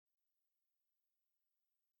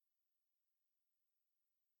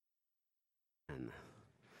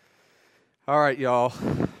All right, y'all.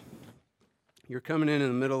 You're coming in the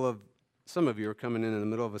middle of, some of you are coming in the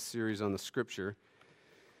middle of a series on the Scripture.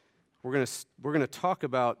 We're going to talk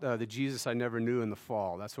about the Jesus I never knew in the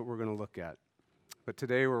fall. That's what we're going to look at. But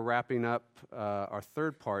today we're wrapping up our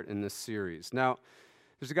third part in this series. Now,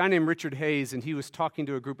 there's a guy named Richard Hayes, and he was talking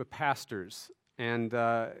to a group of pastors. And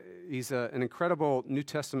he's an incredible New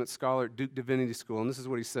Testament scholar at Duke Divinity School. And this is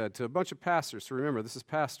what he said to a bunch of pastors. So remember, this is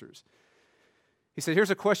pastors. He said,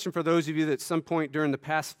 here's a question for those of you that at some point during the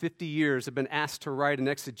past 50 years have been asked to write an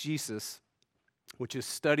exegesis, which is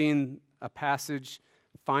studying a passage,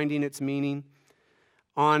 finding its meaning,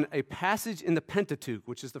 on a passage in the Pentateuch,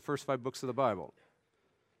 which is the first 5 books of the Bible.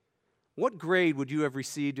 What grade would you have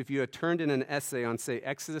received if you had turned in an essay on, say,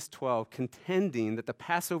 Exodus 12, contending that the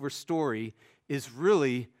Passover story is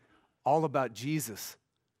really all about Jesus?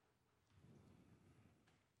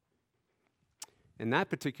 In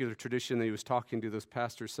that particular tradition that he was talking to, those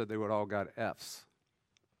pastors said they would all got Fs,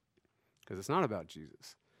 because it's not about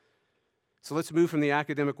Jesus. So let's move from the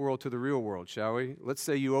academic world to the real world, shall we? Let's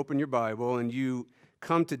say you open your Bible and you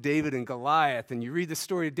come to David and Goliath, and you read the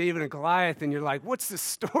story of David and Goliath, and you're like, what's this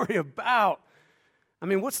story about? I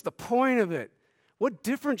mean, what's the point of it? What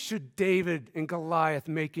difference should David and Goliath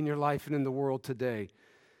make in your life and in the world today?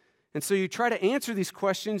 And so you try to answer these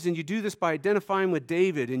questions, and you do this by identifying with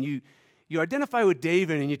David, and you identify with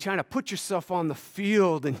David, and you try to put yourself on the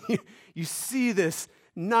field, and you see this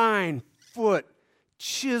 9-foot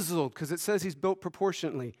chiseled, because it says he's built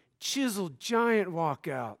proportionately, chiseled giant walk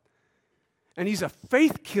out. And he's a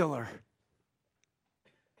faith killer.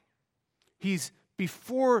 He's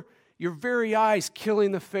before your very eyes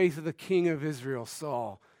killing the faith of the king of Israel,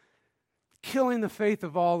 Saul. Killing the faith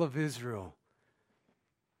of all of Israel.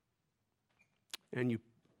 And you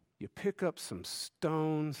pick up some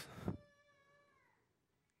stones.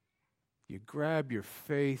 You grab your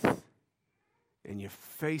faith and you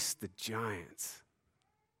face the giants.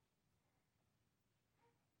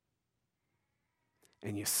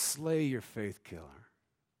 And you slay your faith killer.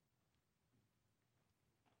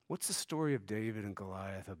 What's the story of David and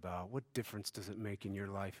Goliath about? What difference does it make in your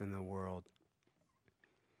life and the world?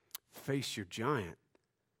 Face your giant.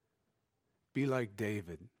 Be like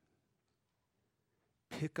David.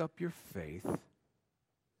 Pick up your faith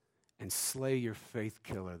and slay your faith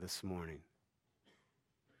killer this morning.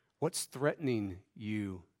 What's threatening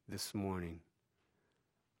you this morning?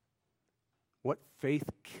 What faith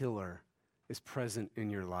killer is present in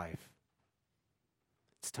your life?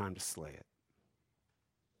 It's time to slay it.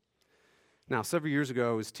 Now, several years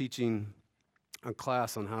ago, I was teaching a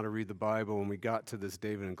class on how to read the Bible, and we got to this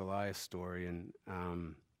David and Goliath story, and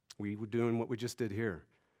we were doing what we just did here.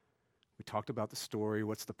 We talked about the story,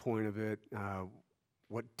 what's the point of it,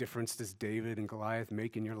 what difference does David and Goliath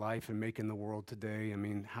make in your life and make in the world today? I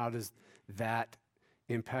mean, how does that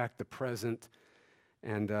impact the present?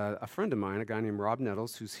 And a friend of mine, a guy named Rob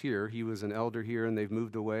Nettles, who's here, he was an elder here, and they've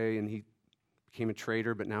moved away, and he became a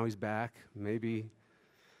trader, but now he's back, maybe.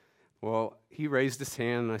 Well, he raised his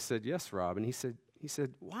hand, and I said, yes, Rob. And he said,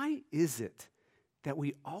 why is it that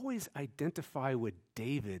we always identify with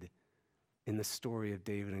David in the story of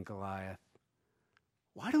David and Goliath?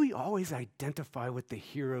 Why do we always identify with the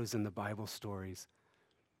heroes in the Bible stories?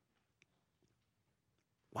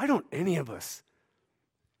 Why don't any of us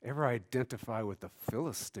ever identify with the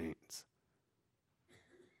Philistines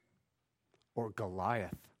or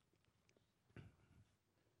Goliath?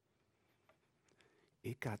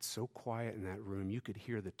 It got so quiet in that room, you could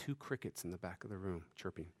hear the 2 crickets in the back of the room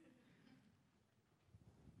chirping.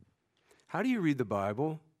 How do you read the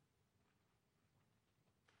Bible?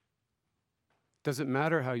 Does it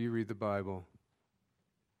matter how you read the Bible?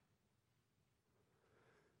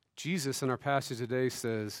 Jesus in our passage today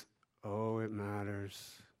says, oh, it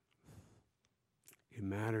matters. It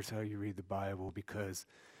matters how you read the Bible, because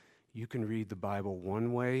you can read the Bible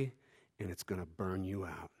one way and it's going to burn you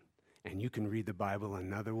out. And you can read the Bible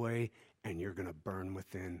another way and you're going to burn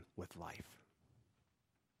within with life.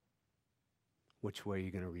 Which way are you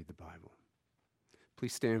going to read the Bible?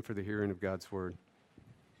 Please stand for the hearing of God's word.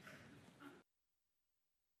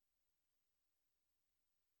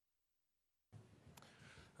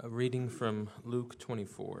 A reading from Luke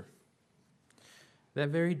 24. That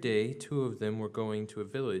very day, 2 of them were going to a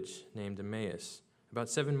village named Emmaus, about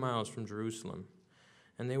 7 miles from Jerusalem,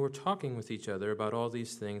 and they were talking with each other about all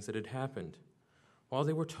these things that had happened. While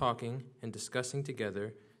they were talking and discussing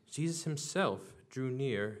together, Jesus himself drew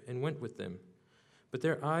near and went with them, but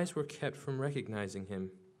their eyes were kept from recognizing him.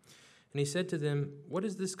 And he said to them, "What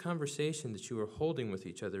is this conversation that you are holding with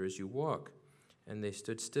each other as you walk?" And they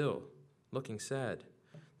stood still, looking sad.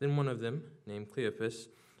 Then one of them, named Cleopas,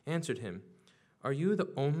 answered him, "Are you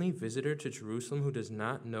the only visitor to Jerusalem who does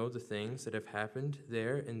not know the things that have happened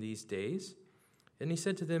there in these days?" And he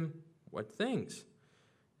said to them, "What things?"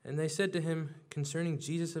 And they said to him, "Concerning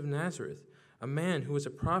Jesus of Nazareth, a man who was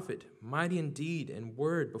a prophet, mighty in deed and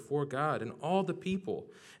word before God and all the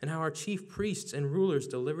people, and how our chief priests and rulers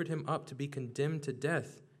delivered him up to be condemned to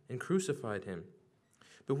death and crucified him.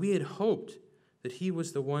 But we had hoped that he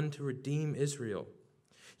was the one to redeem Israel.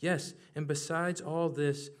 Yes, and besides all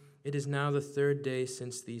this, it is now the third day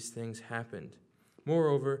since these things happened.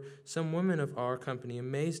 Moreover, some women of our company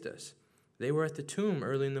amazed us. They were at the tomb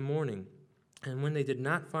early in the morning, and when they did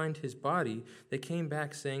not find his body, they came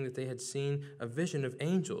back saying that they had seen a vision of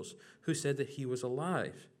angels who said that he was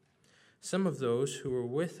alive. Some of those who were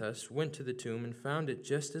with us went to the tomb and found it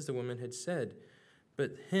just as the women had said,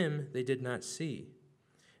 but him they did not see.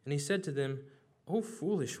 And he said to them, O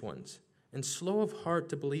foolish ones, and slow of heart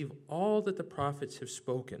to believe all that the prophets have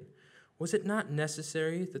spoken. Was it not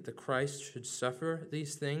necessary that the Christ should suffer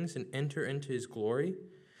these things and enter into his glory?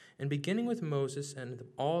 And beginning with Moses and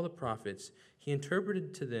all the prophets, he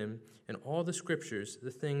interpreted to them in all the scriptures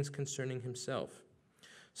the things concerning himself.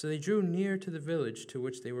 So they drew near to the village to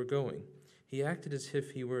which they were going. He acted as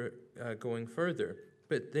if he were going further,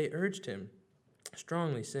 but they urged him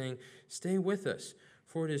strongly, saying, Stay with us,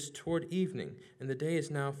 for it is toward evening, and the day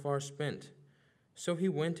is now far spent. So he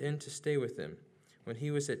went in to stay with them. When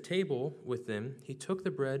he was at table with them, he took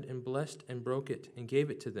the bread and blessed and broke it and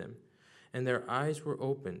gave it to them. And their eyes were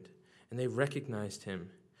opened, and they recognized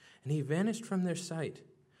him. And he vanished from their sight.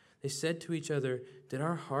 They said to each other, Did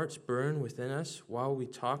our hearts burn within us while he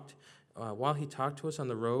talked to us on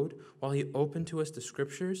the road, while he opened to us the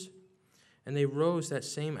scriptures? And they rose that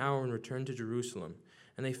same hour and returned to Jerusalem.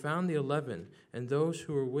 And they found the 11 and those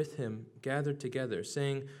who were with him gathered together,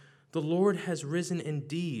 saying, The Lord has risen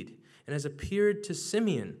indeed, and has appeared to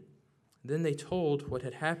Simeon. Then they told what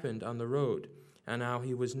had happened on the road, and how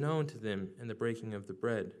he was known to them in the breaking of the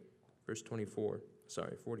bread. Verse 44.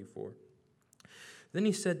 Then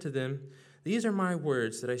he said to them, These are my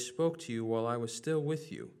words that I spoke to you while I was still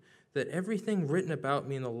with you, that everything written about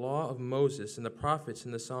me in the law of Moses and the prophets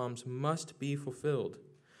and the Psalms must be fulfilled.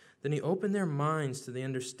 Then he opened their minds to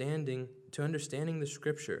understanding the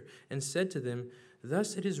scripture, and said to them,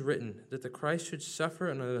 Thus it is written, that the Christ should suffer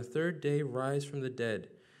and on the third day rise from the dead,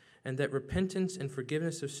 and that repentance and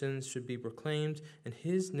forgiveness of sins should be proclaimed in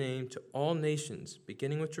his name to all nations,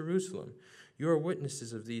 beginning with Jerusalem. You are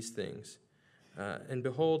witnesses of these things. And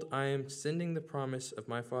behold, I am sending the promise of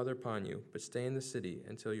my Father upon you, but stay in the city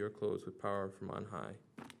until you are clothed with power from on high.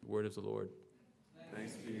 The word of the Lord.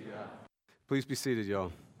 Thanks be to God. Please be seated,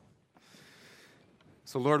 y'all.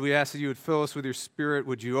 So, Lord, we ask that you would fill us with your Spirit.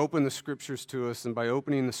 Would you open the Scriptures to us? And by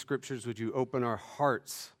opening the Scriptures, would you open our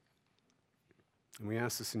hearts? And we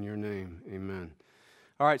ask this in your name. Amen.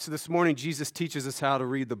 All right, so this morning, Jesus teaches us how to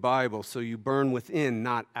read the Bible so you burn within,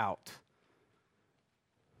 not out.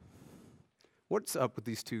 What's up with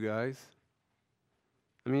these two guys?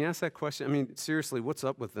 I mean, ask that question. I mean, seriously, what's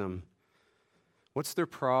up with them? What's their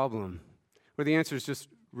problem? Well, the answer is just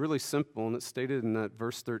really simple, and it's stated in that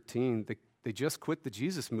verse 13. They just quit the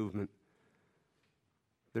Jesus movement.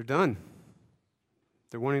 They're done.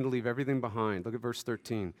 They're wanting to leave everything behind. Look at verse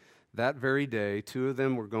 13. That very day, two of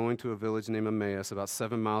them were going to a village named Emmaus, about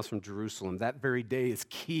 7 miles from Jerusalem. That very day is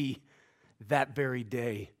key. That very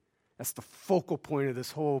day. That's the focal point of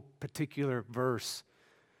this whole particular verse.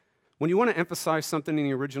 When you want to emphasize something in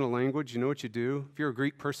the original language, you know what you do? If you're a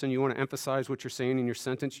Greek person, you want to emphasize what you're saying in your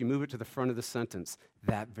sentence, you move it to the front of the sentence.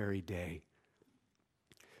 That very day.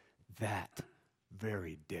 That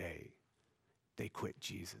very day, they quit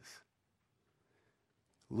Jesus.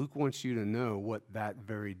 Luke wants you to know what that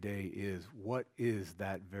very day is. What is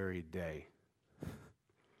that very day?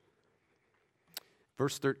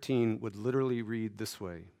 Verse 13 would literally read this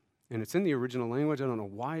way. And it's in the original language. I don't know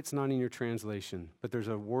why it's not in your translation. But there's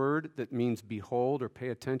a word that means behold or pay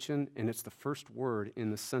attention, and it's the first word in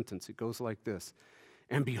the sentence. It goes like this.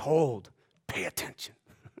 And behold, pay attention.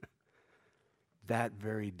 That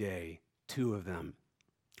very day, two of them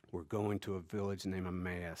were going to a village named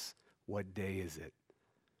Emmaus. What day is it?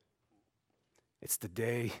 It's the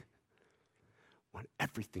day when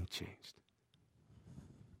everything changed.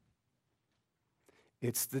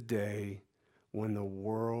 It's the day when the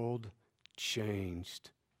world changed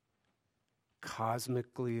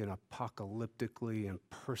cosmically and apocalyptically and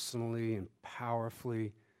personally and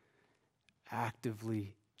powerfully,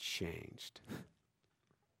 actively changed.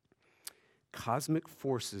 Cosmic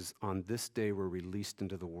forces on this day were released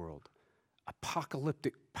into the world.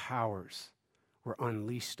 Apocalyptic powers were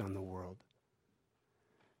unleashed on the world.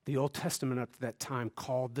 The Old Testament up to that time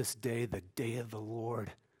called this day the day of the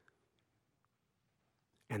Lord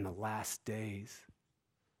and the last days.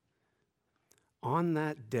 On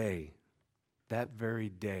that day, that very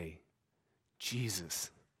day, Jesus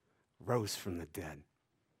rose from the dead.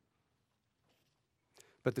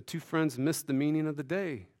 But the two friends missed the meaning of the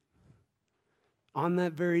day. On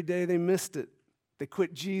that very day, they missed it. They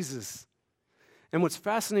quit Jesus. And what's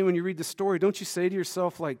fascinating when you read the story, don't you say to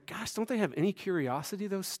yourself, like, gosh, don't they have any curiosity,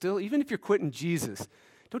 though, still? Even if you're quitting Jesus,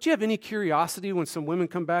 don't you have any curiosity when some women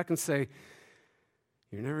come back and say,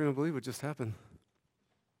 you're never going to believe what just happened?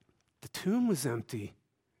 The tomb was empty.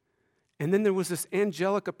 And then there was this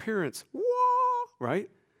angelic appearance. Whoa, right?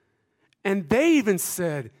 And they even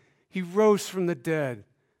said, he rose from the dead.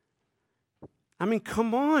 I mean,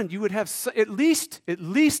 come on. You would have, at least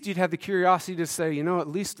you'd have the curiosity to say, at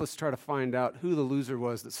least let's try to find out who the loser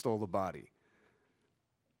was that stole the body.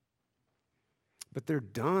 But they're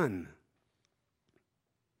done.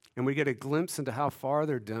 And we get a glimpse into how far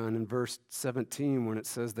they're done in verse 17 when it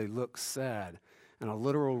says they look sad. And a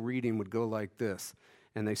literal reading would go like this.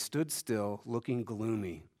 And they stood still, looking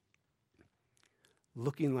gloomy,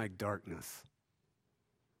 looking like darkness.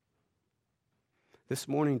 This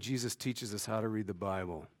morning, Jesus teaches us how to read the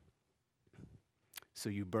Bible. So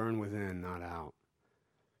you burn within, not out.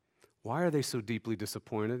 Why are they so deeply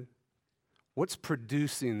disappointed? What's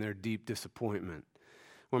producing their deep disappointment?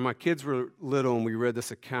 When my kids were little and we read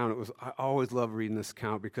this account, I always loved reading this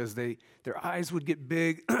account because their eyes would get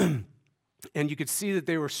big and you could see that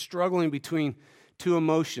they were struggling between two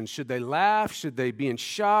emotions. Should they laugh? Should they be in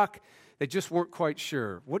shock? They just weren't quite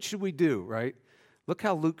sure. What should we do, right? Look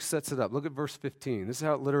how Luke sets it up. Look at verse 15. This is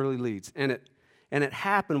how it literally leads. And it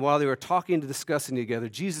happened while they were talking and discussing together.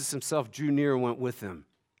 Jesus himself drew near and went with them.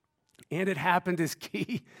 And it happened is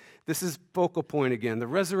key. This is focal point again. The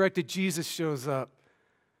resurrected Jesus shows up.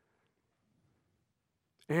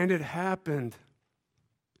 And it happened.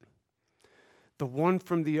 The one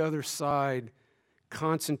from the other side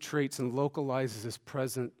concentrates and localizes his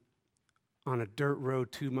presence on a dirt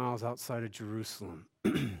road 2 miles outside of Jerusalem.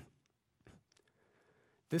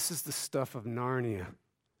 This is the stuff of Narnia.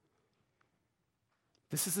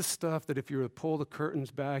 This is the stuff that if you were to pull the curtains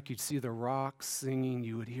back, you'd see the rocks singing,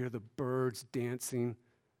 you would hear the birds dancing,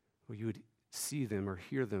 or you would see them or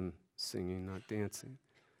hear them singing, not dancing.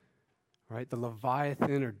 Right? The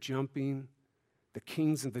Leviathan are jumping. The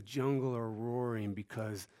kings of the jungle are roaring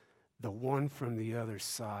because the one from the other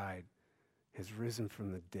side has risen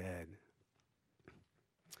from the dead.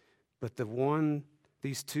 But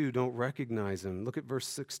these two don't recognize him. Look at verse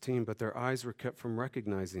 16, but their eyes were kept from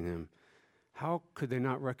recognizing him. How could they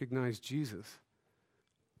not recognize Jesus?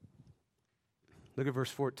 Look at verse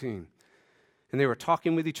 14. And they were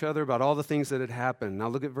talking with each other about all the things that had happened. Now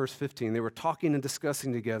look at verse 15. They were talking and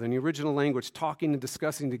discussing together. In the original language, talking and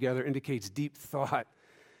discussing together indicates deep thought.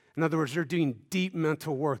 In other words, they're doing deep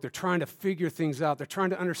mental work. They're trying to figure things out. They're trying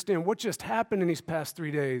to understand what just happened in these past 3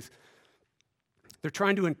 days. They're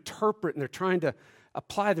trying to interpret and they're trying to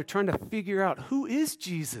apply. They're trying to figure out, who is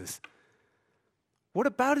Jesus? What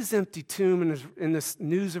about his empty tomb and this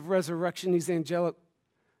news of resurrection, these angelic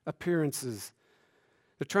appearances?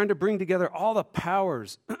 They're trying to bring together all the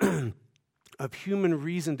powers of human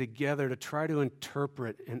reason together to try to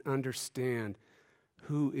interpret and understand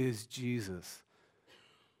who is Jesus.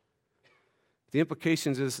 The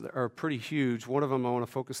implications are pretty huge. One of them I want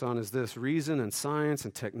to focus on is this. Reason and science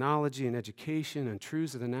and technology and education and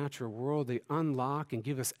truths of the natural world, they unlock and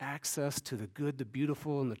give us access to the good, the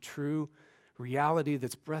beautiful, and the true reality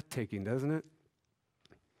that's breathtaking, doesn't it?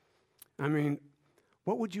 I mean,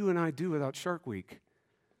 what would you and I do without Shark Week?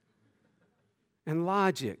 And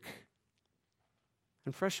logic?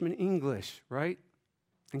 And freshman English, right?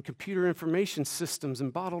 And computer information systems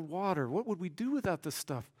and bottled water. What would we do without this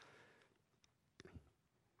stuff?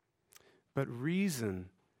 But reason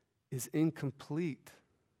is incomplete.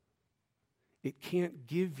 It can't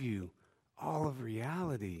give you all of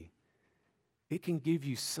reality. It can give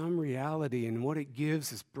you some reality, and what it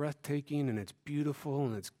gives is breathtaking, and it's beautiful,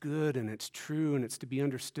 and it's good, and it's true, and it's to be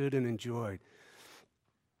understood and enjoyed.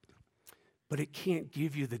 But it can't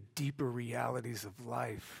give you the deeper realities of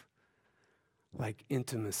life, like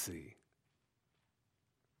intimacy,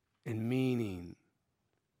 and meaning,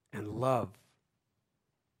 and love,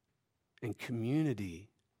 and community.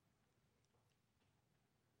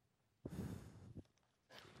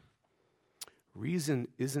 Reason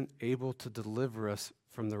isn't able to deliver us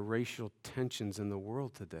from the racial tensions in the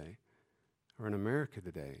world today or in America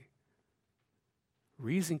today.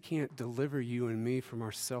 Reason can't deliver you and me from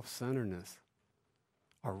our self-centeredness,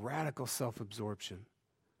 our radical self-absorption.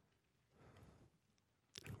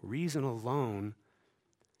 Reason alone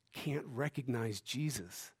can't recognize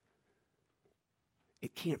Jesus.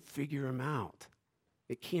 It can't figure him out.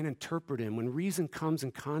 It can't interpret him. When reason comes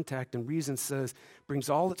in contact and reason brings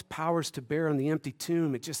all its powers to bear on the empty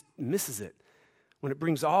tomb, it just misses it. When it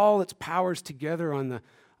brings all its powers together on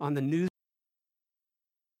the news,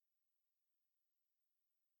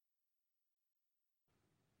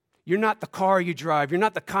 you're not the car you drive. You're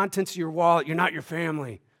not the contents of your wallet. You're not your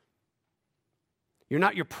family. You're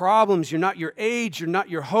not your problems. You're not your age. You're not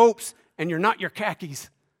your hopes. And you're not your khakis.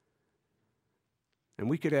 And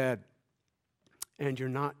we could add, and you're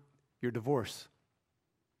not your divorce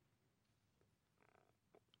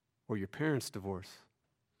or your parents' divorce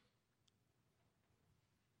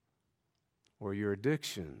or your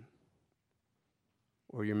addiction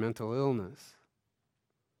or your mental illness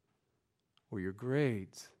or your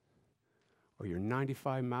grades or your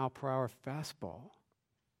 95-mile-per-hour fastball.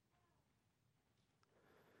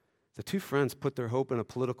 The two friends put their hope in a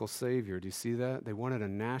political savior. Do you see that? They wanted a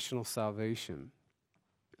national salvation.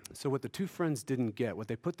 So what the two friends didn't get, what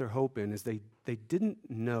they put their hope in, is they didn't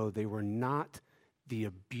know they were not the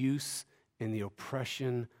abuse and the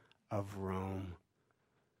oppression of Rome.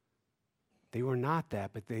 They were not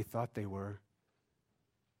that, but they thought they were.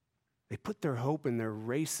 They put their hope in their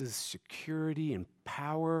race's security and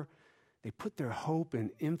power. They put their hope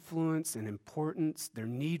in influence and importance, their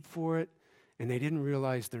need for it, and they didn't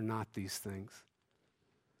realize they're not these things.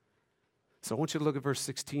 So I want you to look at verse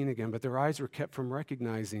 16 again. But their eyes were kept from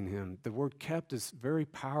recognizing him. The word kept is very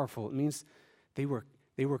powerful. It means they were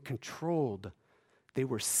controlled. They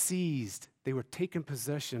were seized. They were taken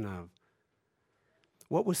possession of.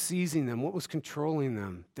 What was seizing them? What was controlling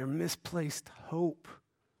them? Their misplaced hope.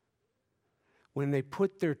 When they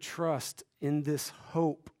put their trust in this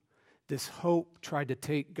hope tried to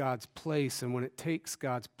take God's place. And when it takes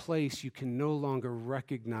God's place, you can no longer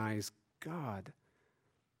recognize God.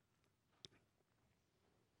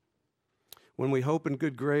 When we hope in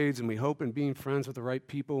good grades and we hope in being friends with the right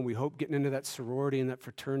people and we hope getting into that sorority and that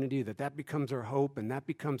fraternity, that becomes our hope and that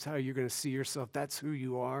becomes how you're going to see yourself. That's who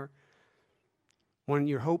you are. When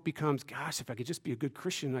your hope becomes, gosh, if I could just be a good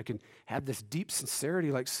Christian, I can have this deep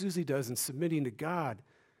sincerity like Susie does in submitting to God.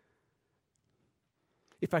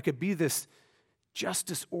 If I could be this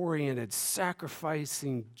justice-oriented,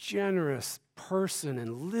 sacrificing, generous person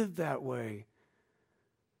and live that way.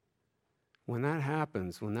 When that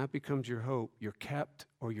happens, when that becomes your hope, you're kept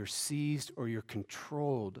or you're seized or you're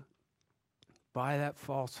controlled by that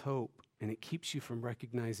false hope, and it keeps you from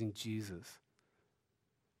recognizing Jesus.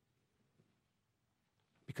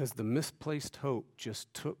 Because the misplaced hope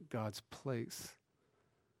just took God's place.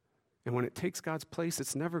 And when it takes God's place,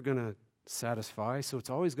 it's never going to satisfy, so it's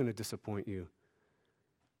always going to disappoint you.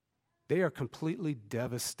 They are completely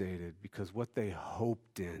devastated because what they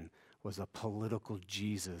hoped in was a political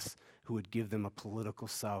Jesus who would give them a political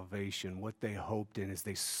salvation. What they hoped in is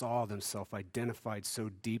they saw themselves identified so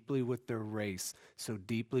deeply with their race, so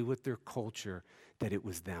deeply with their culture, that it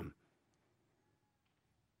was them.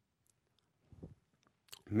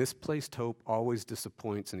 Misplaced hope always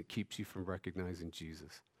disappoints, and it keeps you from recognizing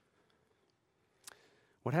Jesus.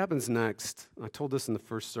 What happens next, I told this in the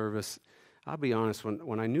first service, I'll be honest,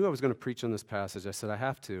 when I knew I was going to preach on this passage, I said, I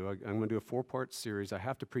have to. I'm going to do a 4-part series. I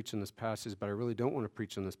have to preach on this passage, but I really don't want to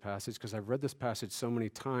preach on this passage because I've read this passage so many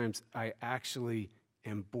times, I actually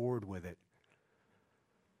am bored with it.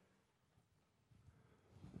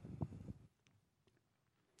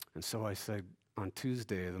 And so I said on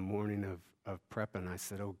Tuesday, the morning of prepping, I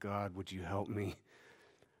said, oh God, would you help me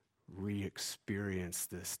re-experience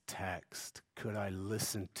this text? Could I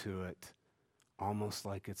listen to it almost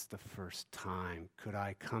like it's the first time? Could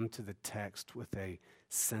I come to the text with a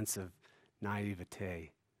sense of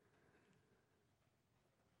naivete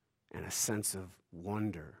and a sense of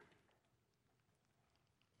wonder?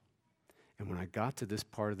 And when I got to this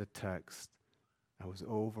part of the text, I was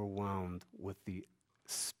overwhelmed with the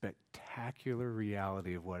spectacular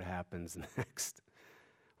reality of what happens next.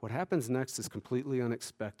 What happens next is completely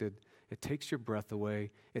unexpected. It takes your breath away.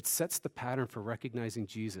 It sets the pattern for recognizing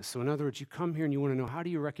Jesus. So in other words, you come here and you want to know, how do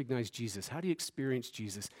you recognize Jesus? How do you experience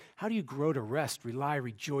Jesus? How do you grow to rest, rely,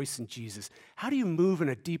 rejoice in Jesus? How do you move in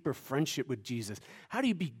a deeper friendship with Jesus? How do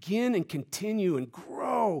you begin and continue and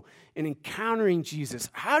grow in encountering Jesus?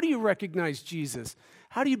 How do you recognize Jesus?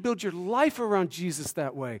 How do you build your life around Jesus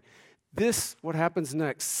that way? This, what happens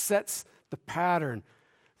next, sets the pattern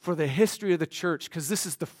for the history of the church, because this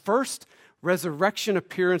is the first resurrection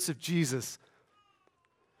appearance of Jesus.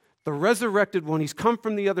 The resurrected one, he's come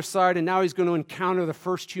from the other side, and now he's going to encounter the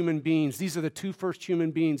first human beings. These are the two first human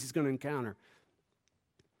beings he's going to encounter.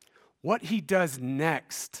 What he does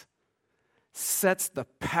next sets the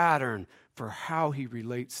pattern for how he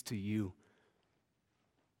relates to you,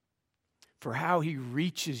 for how he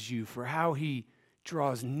reaches you, for how he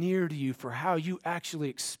draws near to you, for how you actually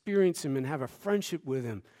experience him and have a friendship with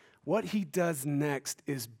him. What he does next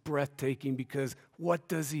is breathtaking, because what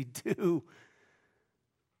does he do?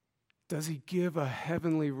 Does he give a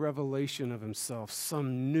heavenly revelation of himself,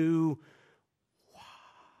 some new,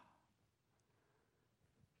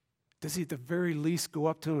 does he at the very least go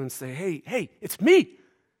up to him and say, hey, it's me.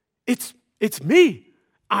 It's me.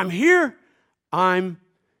 I'm here. I'm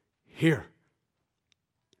here.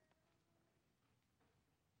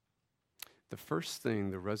 The first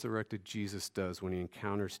thing the resurrected Jesus does when he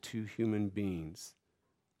encounters two human beings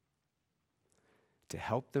to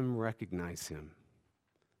help them recognize him,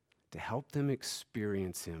 to help them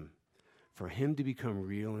experience him, for him to become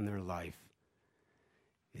real in their life,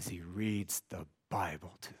 is he reads the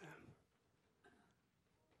Bible to them.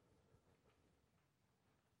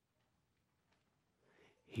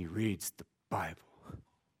 He reads the Bible.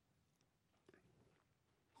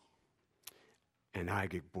 And I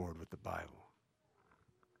get bored with the Bible.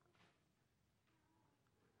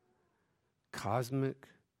 Cosmic,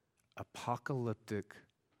 apocalyptic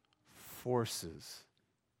forces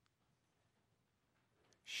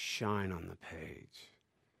shine on the page.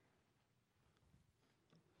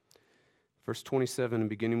 Verse 27, and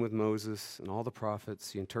beginning with Moses and all the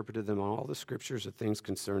prophets, he interpreted them on all the scriptures of things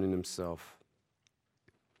concerning himself.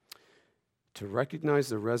 To recognize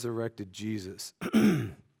the resurrected Jesus, you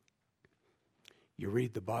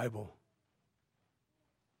read the Bible.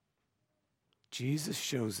 Jesus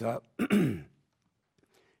shows up in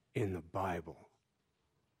the Bible.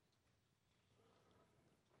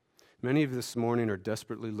 Many of you this morning are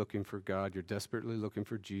desperately looking for God. You're desperately looking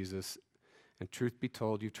for Jesus. And truth be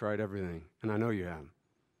told, you've tried everything. And I know you have.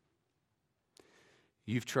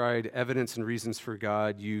 You've tried evidence and reasons for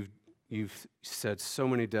God. You've said so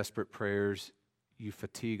many desperate prayers. You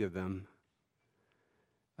fatigue of them.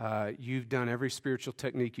 You've done every spiritual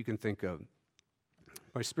technique you can think of.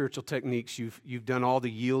 By spiritual techniques, you've done all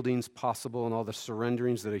the yieldings possible and all the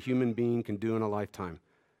surrenderings that a human being can do in a lifetime.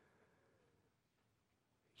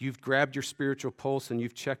 You've grabbed your spiritual pulse and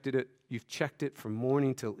you've checked it from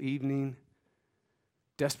morning till evening,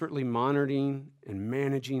 desperately monitoring and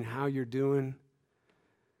managing how you're doing.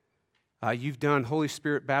 You've done Holy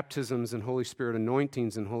Spirit baptisms and Holy Spirit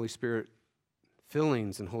anointings and Holy Spirit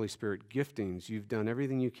fillings and Holy Spirit giftings. You've done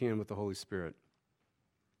everything you can with the Holy Spirit.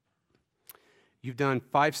 You've done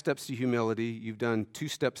 5 steps to humility. You've done 2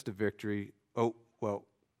 steps to victory. Oh, well,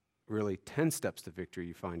 really 10 steps to victory,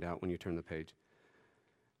 you find out when you turn the page.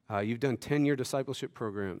 You've done 10-year discipleship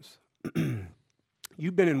programs.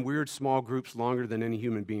 You've been in weird small groups longer than any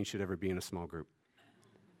human being should ever be in a small group.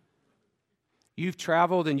 You've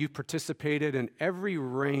traveled and you've participated in every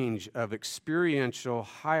range of experiential,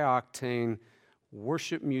 high-octane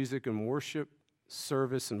worship music and worship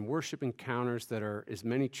service and worship encounters that are as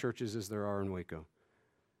many churches as there are in Waco.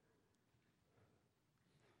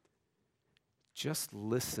 Just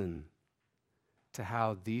listen to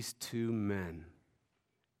how these 2 men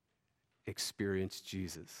experienced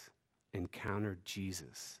Jesus, encountered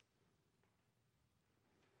Jesus.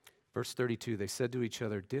 Verse 32, they said to each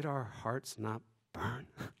other, "Did our hearts not burn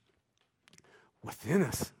within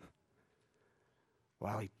us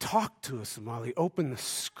while he talked to us and while he opened the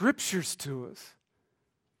scriptures to us?"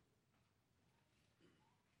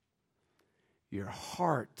 Your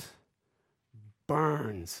heart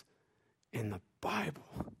burns in the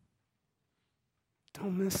Bible.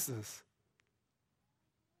 Don't miss this.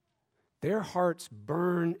 Their hearts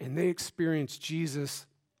burn and they experience Jesus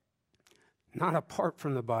not apart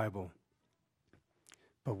from the Bible,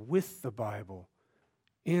 but with the Bible,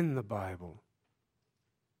 in the Bible.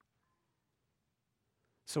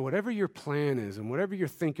 So whatever your plan is and whatever you're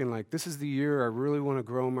thinking, like, this is the year I really want to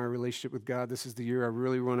grow my relationship with God, this is the year I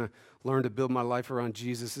really want to learn to build my life around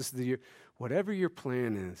Jesus, this is the year, whatever your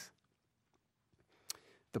plan is,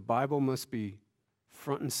 the Bible must be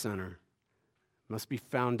front and center, must be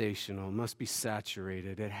foundational, must be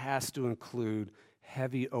saturated. It has to include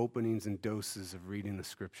heavy openings and doses of reading the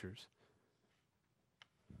scriptures.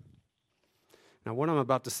 Now, what I'm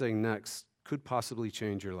about to say next could possibly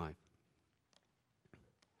change your life.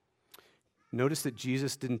 Notice that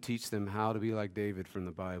Jesus didn't teach them how to be like David from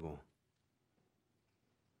the Bible.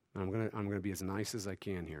 I'm going to be as nice as I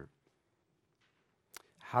can here.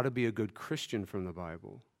 How to be a good Christian from the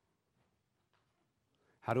Bible.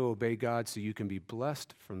 How to obey God so you can be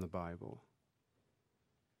blessed from the Bible.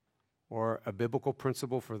 Or a biblical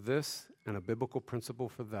principle for this and a biblical principle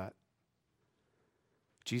for that.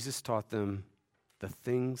 Jesus taught them the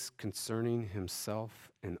things concerning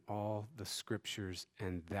himself in all the scriptures,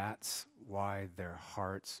 and that's why their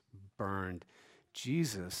hearts burned.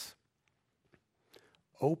 Jesus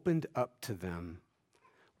opened up to them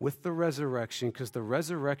with the resurrection, because the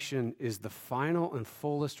resurrection is the final and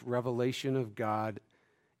fullest revelation of God.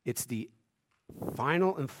 It's the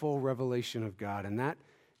final and full revelation of God, and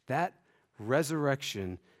that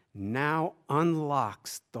resurrection now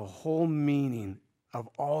unlocks the whole meaning of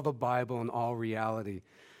all the Bible and all reality.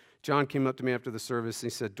 John came up to me after the service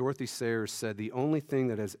and he said, Dorothy Sayers said, the only thing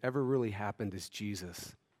that has ever really happened is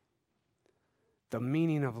Jesus. The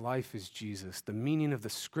meaning of life is Jesus. The meaning of the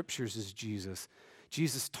scriptures is Jesus.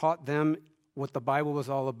 Jesus taught them what the Bible was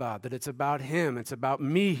all about, that it's about him. It's about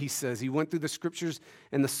me, he says. He went through the scriptures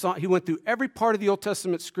and he went through every part of the Old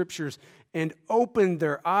Testament scriptures and opened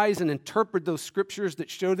their eyes and interpreted those scriptures that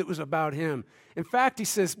showed it was about him. In fact, he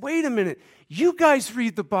says, wait a minute, you guys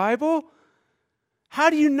read the Bible? How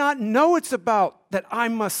do you not know it's about that I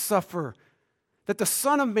must suffer, that the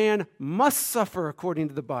Son of Man must suffer according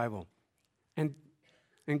to the Bible and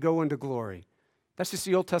go into glory? That's just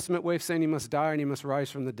the Old Testament way of saying he must die and he must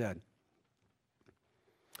rise from the dead.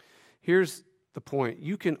 Here's the point.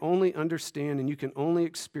 You can only understand and you can only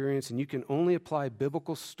experience and you can only apply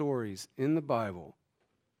biblical stories in the Bible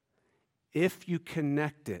if you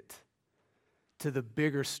connect it to the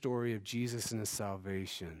bigger story of Jesus and his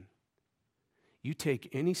salvation. You take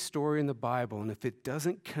any story in the Bible, and if it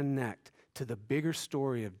doesn't connect to the bigger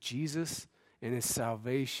story of Jesus and his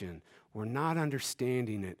salvation, we're not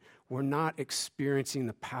understanding it. We're not experiencing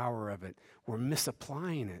the power of it. We're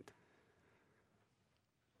misapplying it.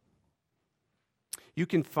 You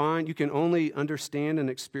can only understand and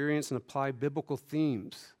experience and apply biblical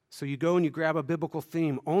themes. So you go and you grab a biblical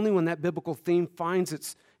theme. Only when that biblical theme finds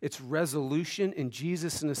its resolution in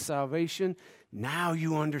Jesus and his salvation, now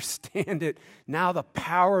you understand it. Now the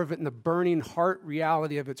power of it and the burning heart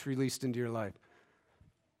reality of it's released into your life.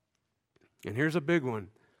 And here's a big one.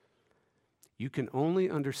 You can only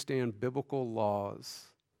understand biblical laws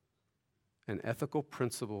and ethical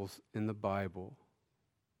principles in the Bible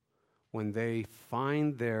when they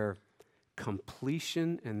find their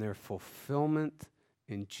completion and their fulfillment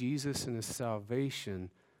in Jesus and his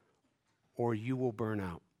salvation, or you will burn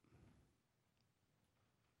out.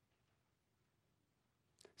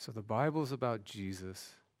 So the Bible is about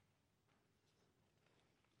Jesus,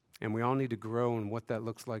 and we all need to grow in what that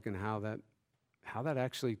looks like and how that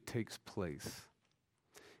actually takes place.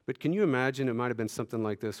 But can you imagine, it might have been something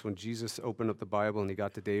like this when Jesus opened up the Bible and he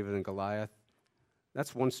got to David and Goliath.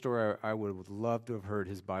 That's one story I would love to have heard,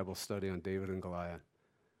 his Bible study on David and Goliath.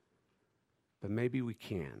 But maybe we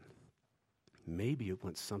can. Maybe it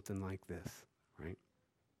went something like this, right?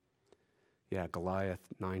 Yeah, Goliath,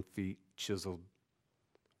 9 feet, chiseled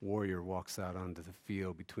warrior, walks out onto the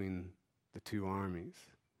field between the two armies.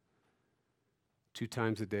 2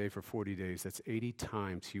 times a day for 40 days. That's 80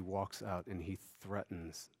 times he walks out and he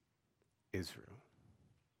threatens Israel.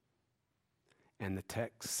 And the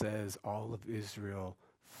text says all of Israel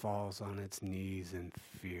falls on its knees in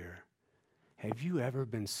fear. Have you ever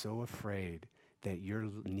been so afraid that your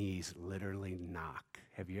knees literally knock?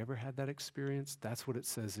 Have you ever had that experience? That's what it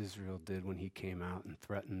says Israel did when he came out and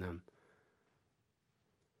threatened them.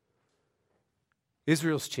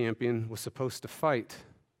 Israel's champion was supposed to fight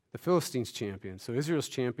the Philistines' champion. So Israel's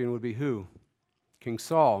champion would be who? King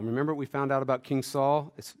Saul. Remember what we found out about King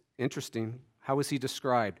Saul? It's interesting. How was he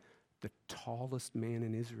described? The tallest man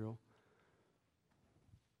in Israel.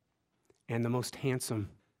 And the most handsome.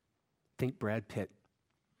 Think Brad Pitt,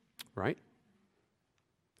 right?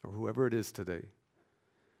 Or whoever it is today.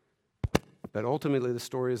 But ultimately the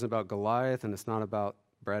story isn't about Goliath, and it's not about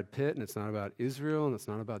Brad Pitt, and it's not about Israel, and it's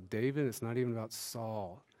not about David, it's not even about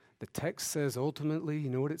Saul. The text says ultimately, you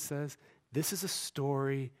know what it says? This is a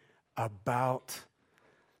story about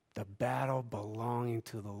the battle belonging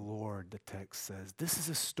to the Lord, the text says. This is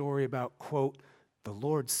a story about, quote, the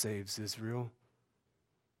Lord saves Israel.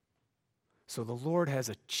 So the Lord has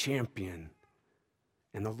a champion,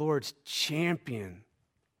 and the Lord's champion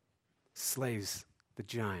slays the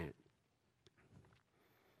giant.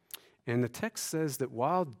 And the text says that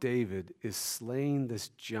while David is slaying this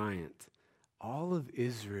giant, all of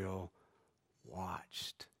Israel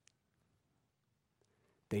watched.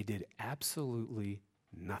 They did absolutely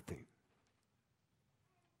nothing.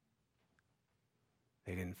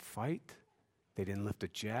 They didn't fight. They didn't lift a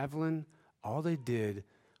javelin. All they did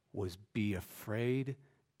was be afraid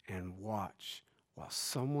and watch while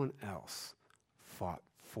someone else fought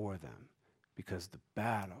for them, because the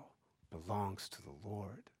battle belongs to the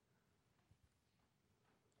Lord.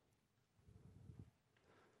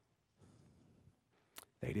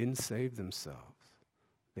 They didn't save themselves.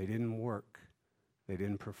 They didn't work. They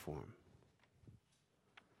didn't perform.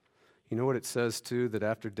 You know what it says, too? That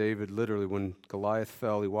after David, literally, when Goliath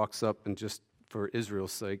fell, he walks up and just for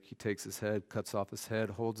Israel's sake, he takes his head, cuts off his head,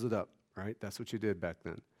 holds it up, right? That's what you did back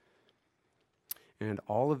then. And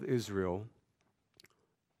all of Israel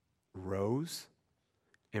rose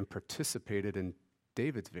and participated in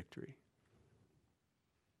David's victory.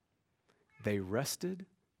 They rested,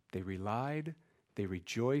 they relied, they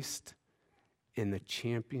rejoiced in the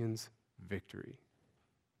champion's victory.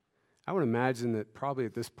 I would imagine that probably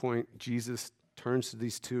at this point, Jesus turns to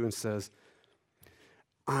these two and says,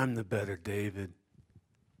 I'm the better David.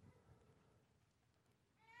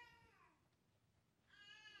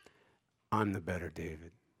 I'm the better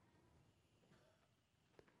David.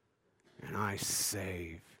 And I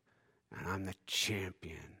save, and I'm the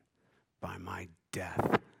champion by my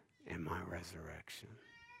death and my resurrection.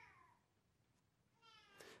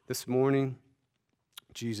 This morning,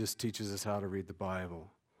 Jesus teaches us how to read the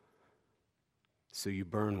Bible. So you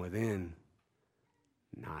burn within,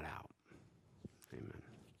 not out. Amen.